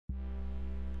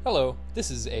Hello,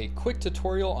 this is a quick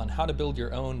tutorial on how to build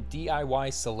your own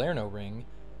DIY Salerno ring.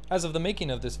 As of the making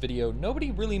of this video,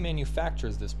 nobody really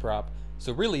manufactures this prop,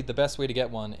 so really the best way to get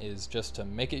one is just to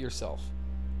make it yourself.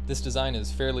 This design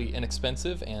is fairly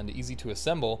inexpensive and easy to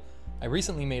assemble. I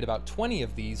recently made about 20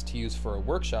 of these to use for a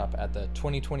workshop at the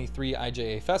 2023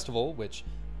 IJA Festival, which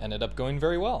ended up going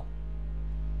very well.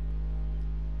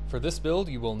 For this build,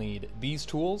 you will need these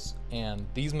tools and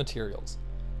these materials.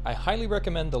 I highly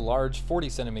recommend the large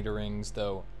 40cm rings,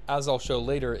 though as I'll show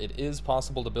later, it is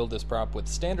possible to build this prop with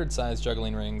standard size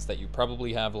juggling rings that you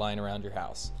probably have lying around your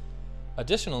house.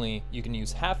 Additionally, you can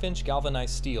use 1/2-inch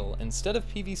galvanized steel instead of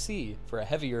PVC for a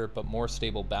heavier but more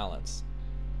stable balance.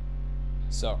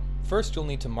 So, first you'll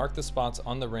need to mark the spots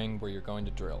on the ring where you're going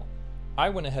to drill. I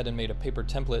went ahead and made a paper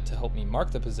template to help me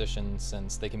mark the position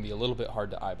since they can be a little bit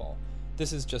hard to eyeball.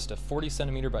 This is just a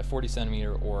 40cm by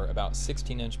 40cm or about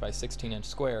 16-inch by 16-inch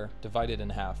square divided in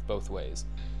half both ways.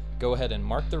 Go ahead and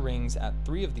mark the rings at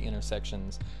 3 of the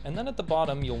intersections, and then at the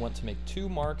bottom you'll want to make 2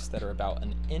 marks that are about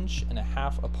 1.5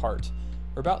 inches apart,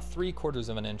 or about 3/4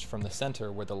 of an inch from the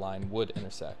center where the line would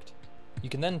intersect. You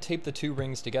can then tape the 2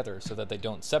 rings together so that they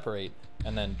don't separate,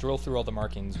 and then drill through all the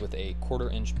markings with a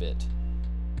 1/4 inch bit.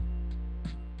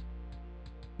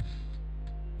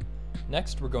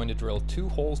 Next, we're going to drill 2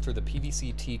 holes through the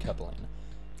PVC T-coupling.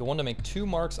 You'll want to make 2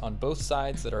 marks on both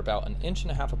sides that are about 1.5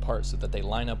 inches apart so that they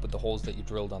line up with the holes that you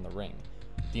drilled on the ring.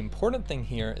 The important thing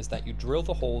here is that you drill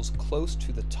the holes close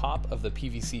to the top of the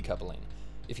PVC coupling.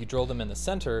 If you drill them in the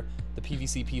center, the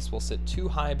PVC piece will sit too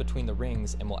high between the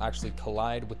rings and will actually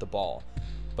collide with the ball.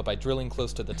 But by drilling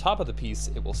close to the top of the piece,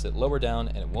 it will sit lower down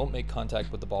and it won't make contact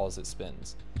with the ball as it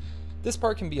spins. This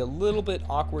part can be a little bit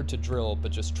awkward to drill,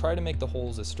 but just try to make the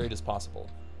holes as straight as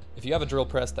possible. If you have a drill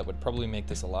press, that would probably make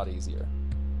this a lot easier.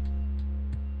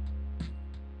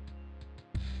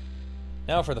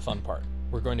 Now for the fun part.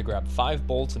 We're going to grab 5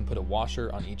 bolts and put a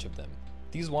washer on each of them.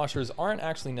 These washers aren't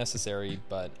actually necessary,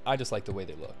 but I just like the way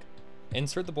they look.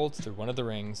 Insert the bolts through one of the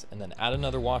rings, and then add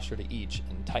another washer to each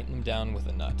and tighten them down with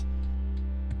a nut.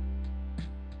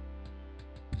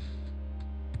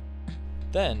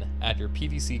 Then, add your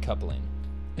PVC coupling.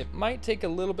 It might take a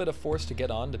little bit of force to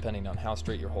get on depending on how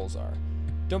straight your holes are.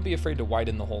 Don't be afraid to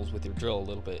widen the holes with your drill a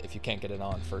little bit if you can't get it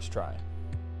on first try.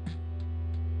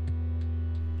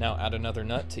 Now add another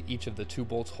nut to each of the 2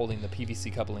 bolts holding the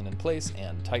PVC coupling in place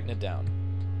and tighten it down.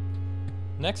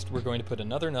 Next, we're going to put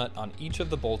another nut on each of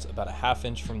the bolts about 1/2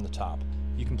 inch from the top.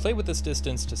 You can play with this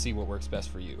distance to see what works best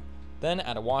for you. Then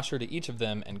add a washer to each of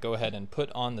them and go ahead and put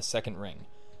on the second ring.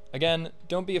 Again,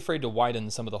 don't be afraid to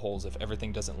widen some of the holes if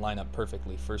everything doesn't line up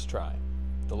perfectly first try.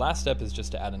 The last step is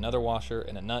just to add another washer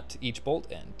and a nut to each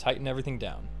bolt and tighten everything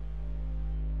down.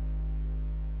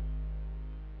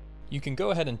 You can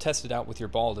go ahead and test it out with your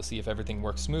ball to see if everything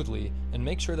works smoothly, and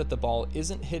make sure that the ball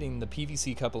isn't hitting the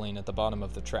PVC coupling at the bottom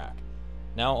of the track.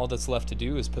 Now all that's left to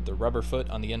do is put the rubber foot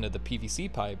on the end of the PVC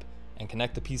pipe and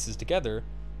connect the pieces together,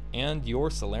 and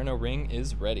your Salerno ring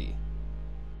is ready.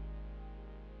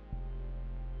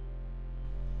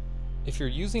 If you're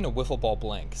using a wiffle ball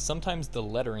blank, sometimes the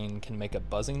lettering can make a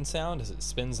buzzing sound as it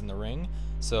spins in the ring,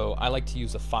 so I like to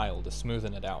use a file to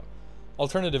smoothen it out.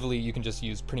 Alternatively, you can just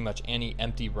use pretty much any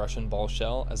empty Russian ball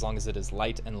shell as long as it is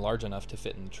light and large enough to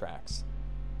fit in the tracks.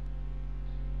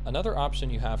 Another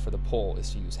option you have for the pole is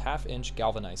to use 1/2-inch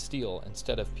galvanized steel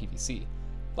instead of PVC.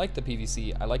 Like the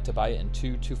PVC, I like to buy it in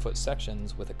 2 2-foot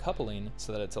sections with a coupling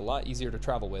so that it's a lot easier to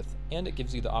travel with, and it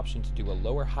gives you the option to do a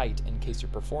lower height in case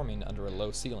you're performing under a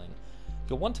low ceiling.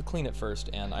 You'll want to clean it first,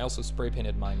 and I also spray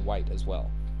painted mine white as well.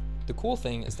 The cool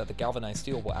thing is that the galvanized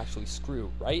steel will actually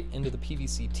screw right into the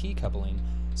PVC T-coupling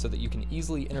so that you can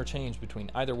easily interchange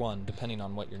between either one depending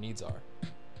on what your needs are.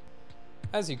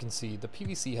 As you can see, the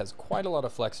PVC has quite a lot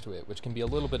of flex to it, which can be a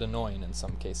little bit annoying in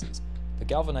some cases. The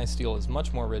galvanized steel is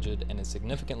much more rigid and is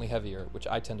significantly heavier, which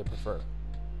I tend to prefer.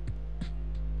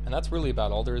 And that's really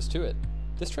about all there is to it.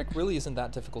 This trick really isn't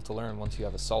that difficult to learn once you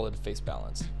have a solid face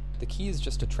balance. The key is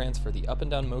just to transfer the up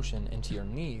and down motion into your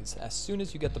knees as soon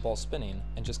as you get the ball spinning,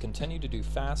 and just continue to do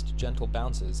fast, gentle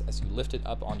bounces as you lift it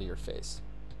up onto your face.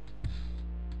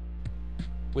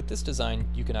 With this design,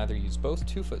 you can either use both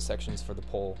 2-foot sections for the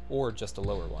pole or just a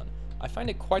lower one. I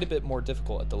find it quite a bit more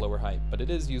difficult at the lower height, but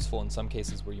it is useful in some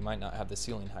cases where you might not have the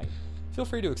ceiling height. Feel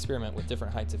free to experiment with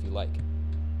different heights if you like.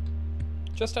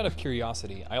 Just out of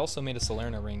curiosity, I also made a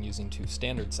Salerno ring using 2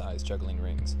 standard-sized juggling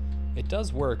rings. It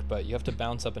does work, but you have to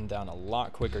bounce up and down a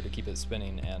lot quicker to keep it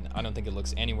spinning, and I don't think it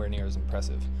looks anywhere near as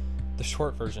impressive. The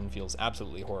short version feels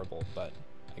absolutely horrible, but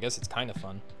I guess it's kind of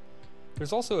fun.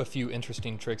 There's also a few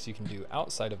interesting tricks you can do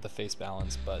outside of the face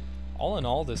balance, but all in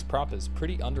all, this prop is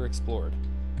pretty underexplored.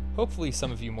 Hopefully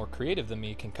some of you more creative than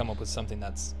me can come up with something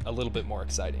that's a little bit more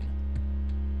exciting.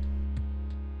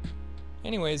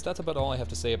 Anyways, that's about all I have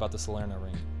to say about the Salerno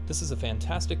Ring. This is a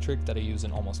fantastic trick that I use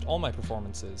in almost all my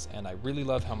performances, and I really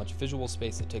love how much visual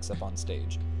space it takes up on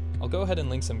stage. I'll go ahead and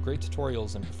link some great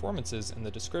tutorials and performances in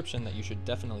the description that you should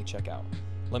definitely check out.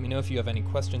 Let me know if you have any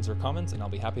questions or comments, and I'll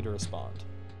be happy to respond.